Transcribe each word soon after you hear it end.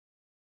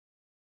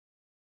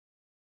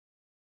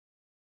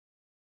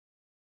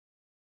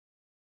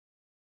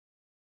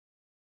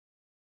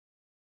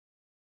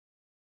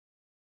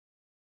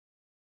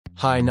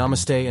Hi,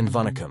 Namaste and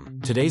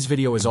Vanakkam. Today's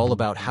video is all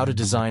about how to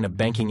design a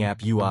banking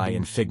app UI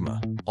in Figma.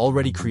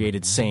 Already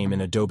created same in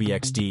Adobe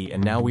XD,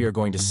 and now we are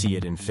going to see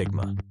it in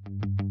Figma.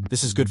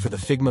 This is good for the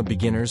Figma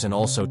beginners and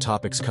also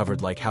topics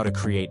covered like how to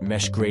create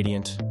mesh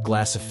gradient,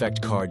 glass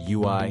effect card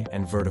UI,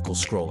 and vertical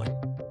scrolling.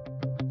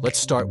 Let's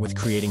start with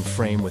creating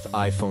frame with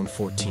iPhone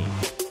 14.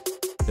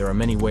 There are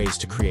many ways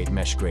to create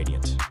mesh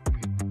gradient,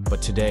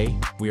 but today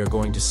we are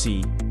going to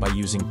see by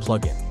using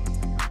plugin.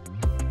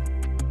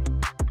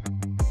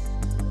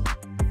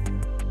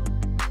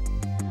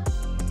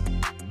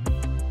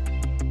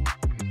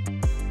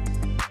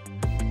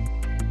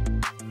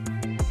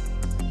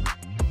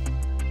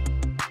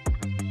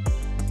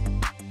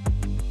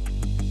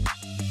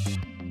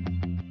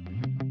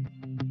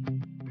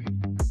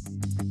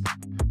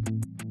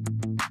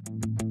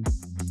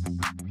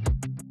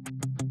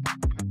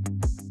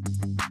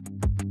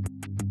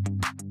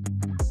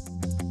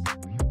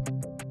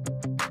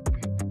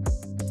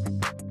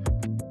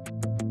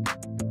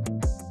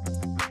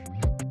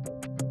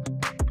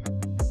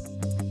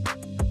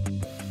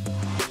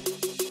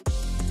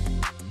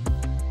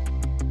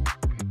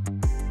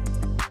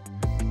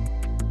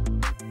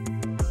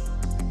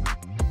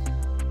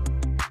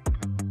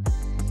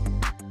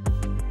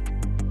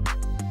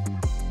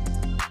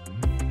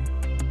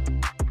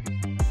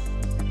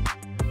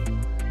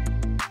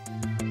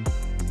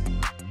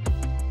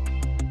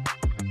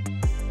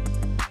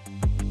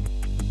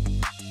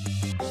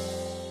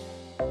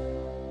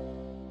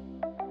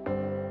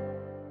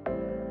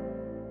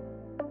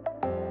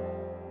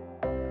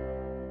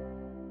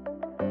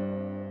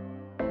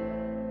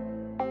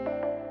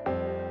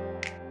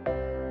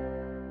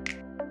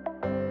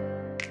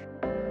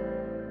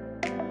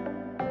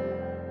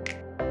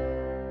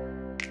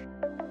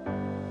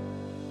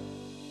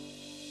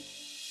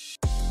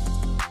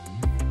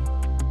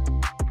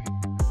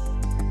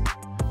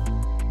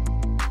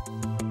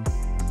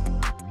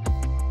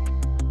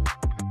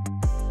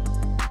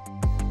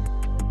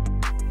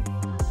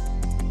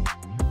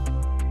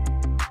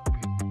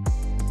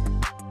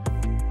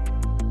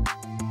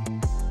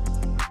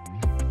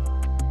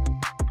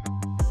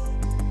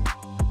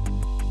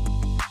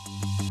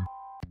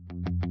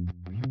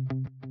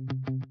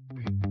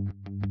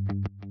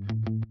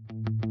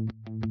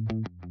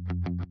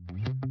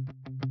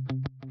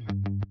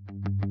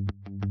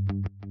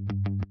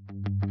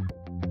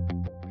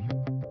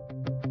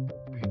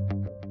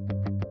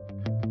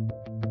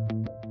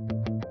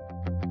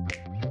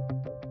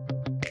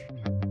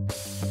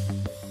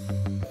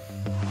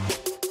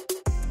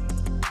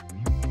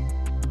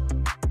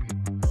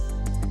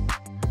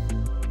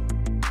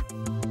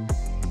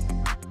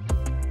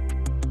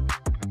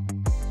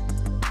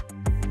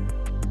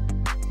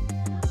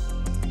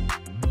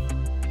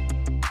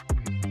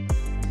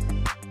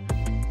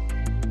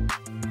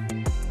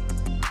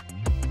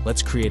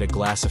 Let's create a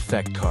glass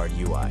effect card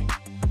UI.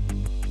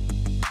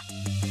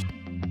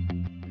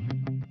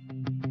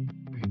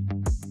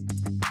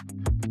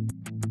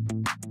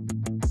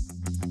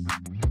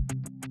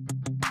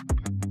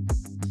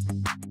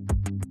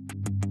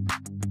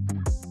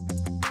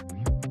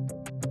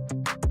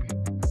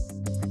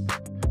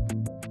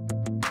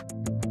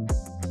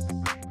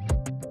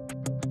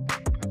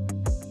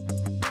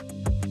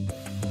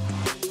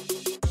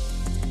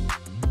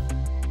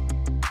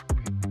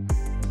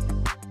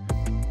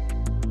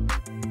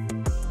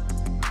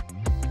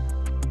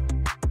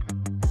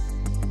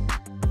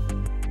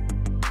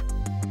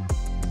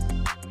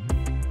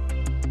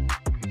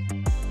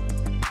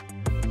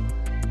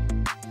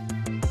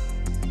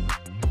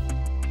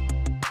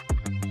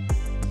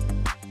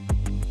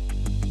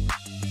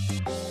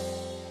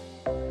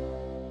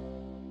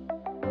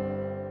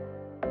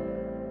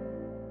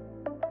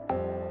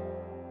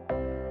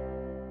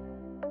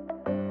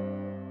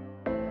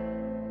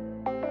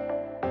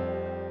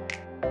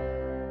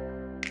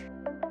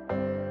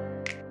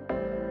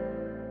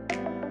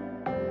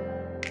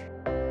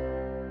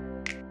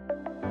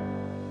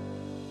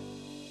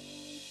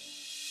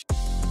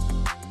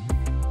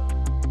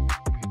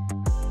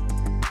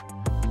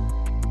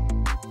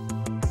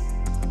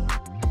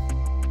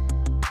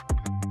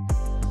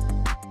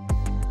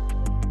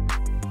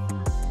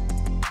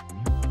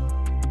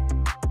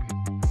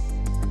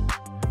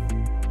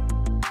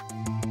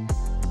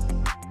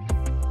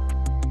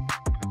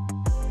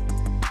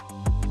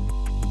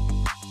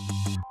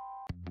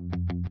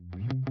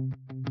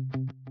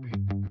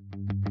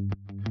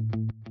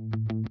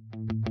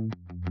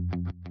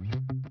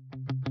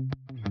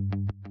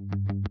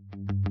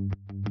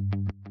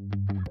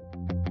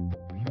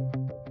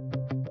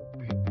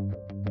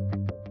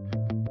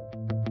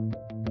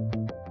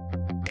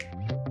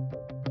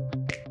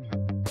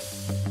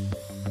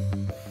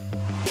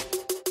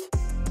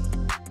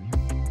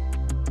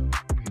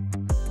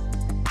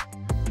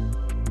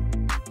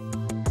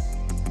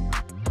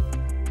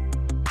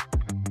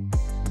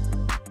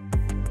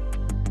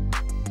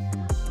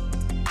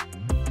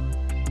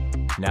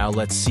 Now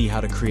let's see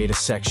how to create a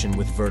section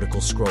with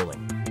vertical scrolling.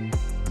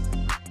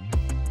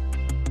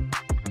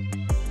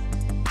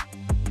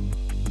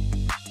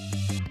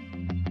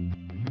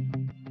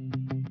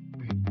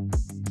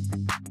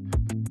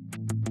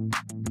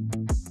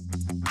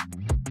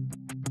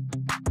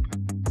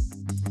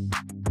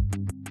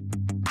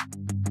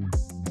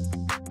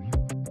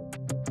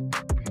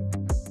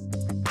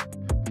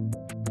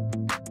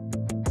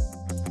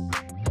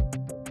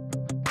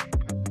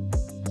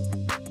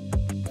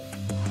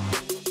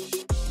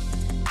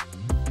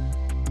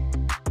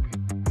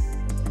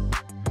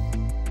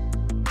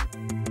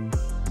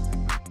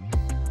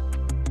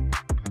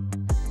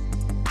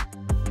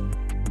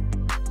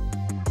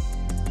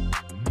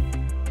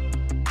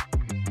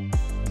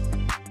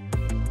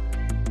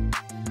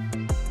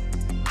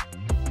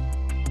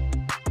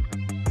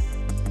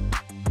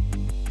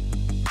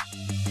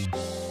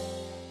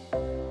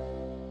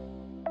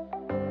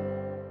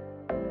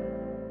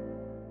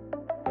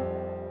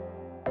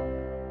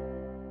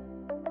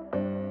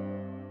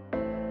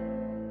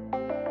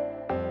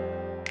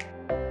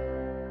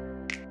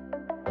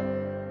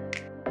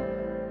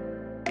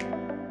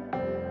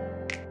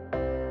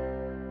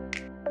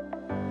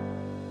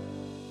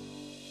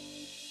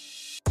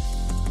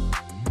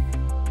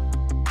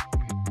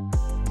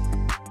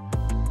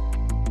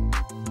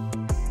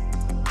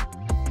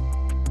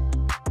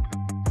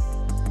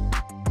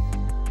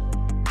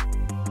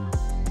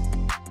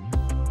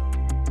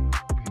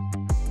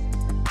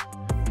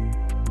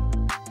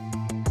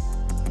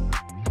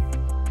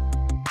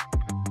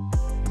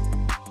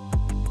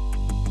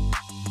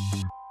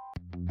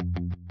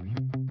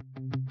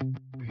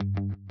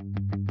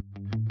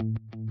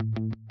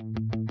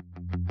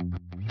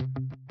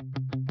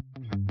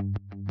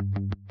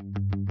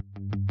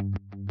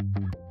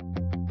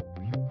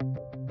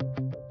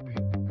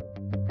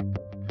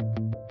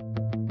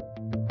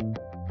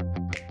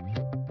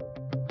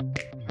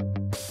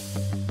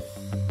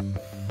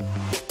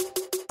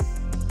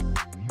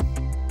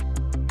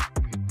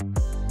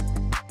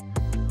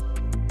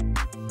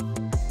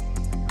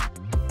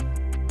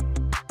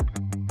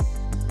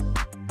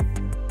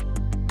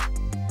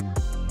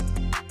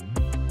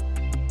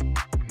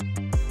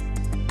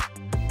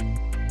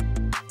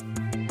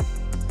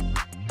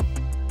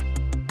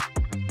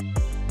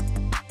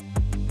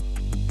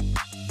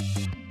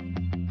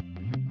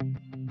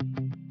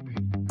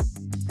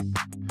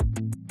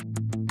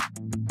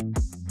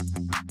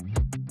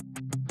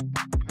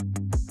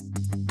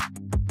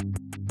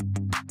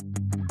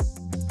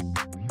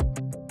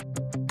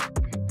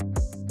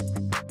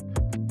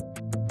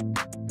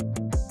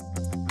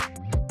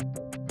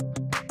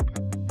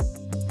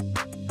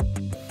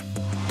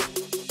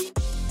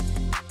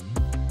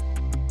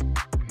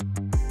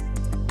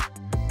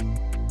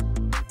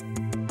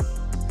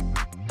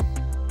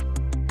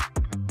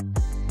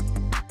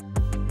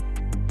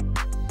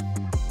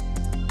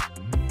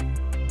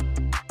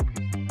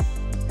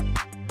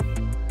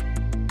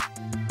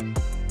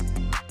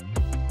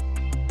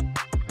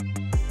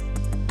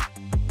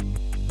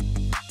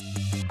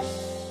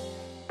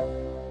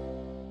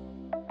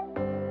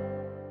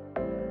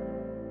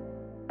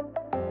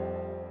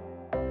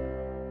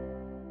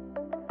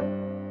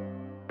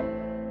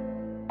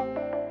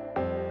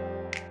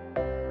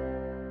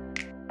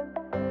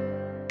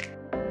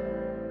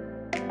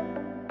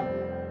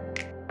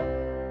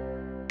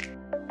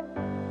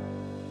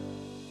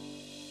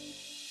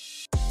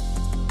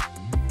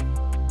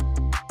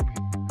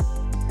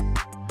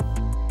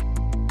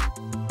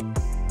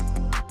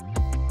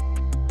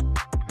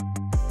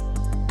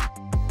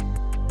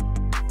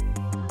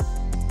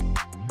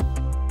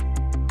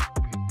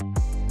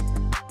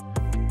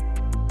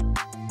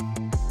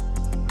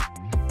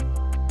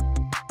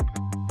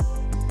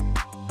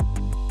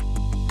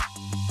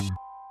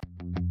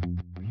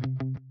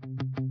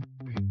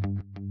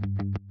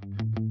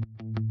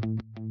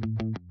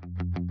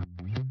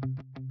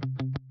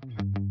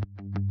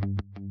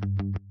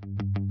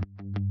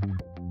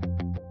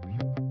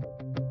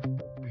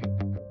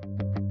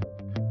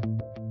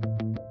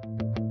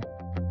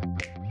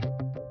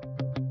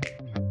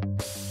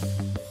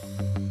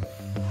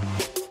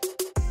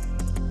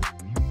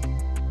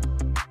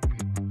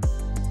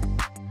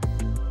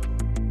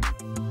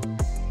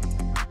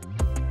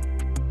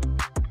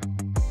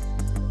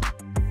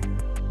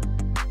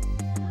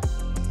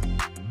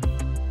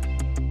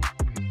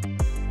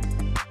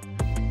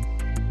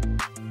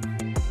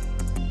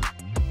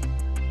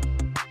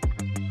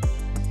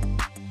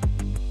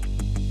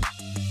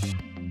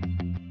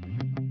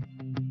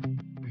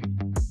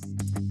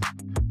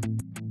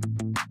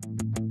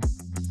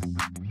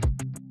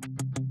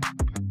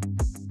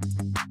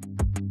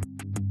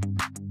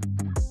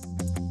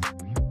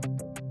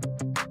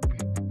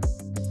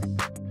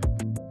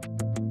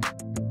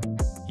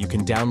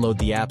 can download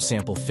the app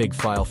sample Fig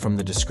file from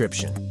the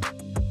description.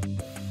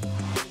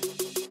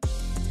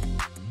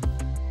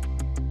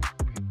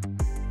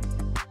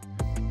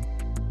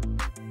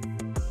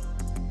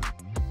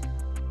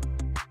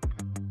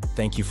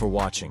 Thank you for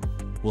watching.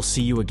 We'll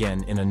see you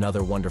again in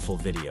another wonderful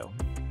video.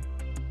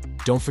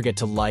 Don't forget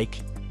to like,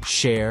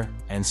 share,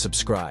 and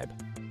subscribe.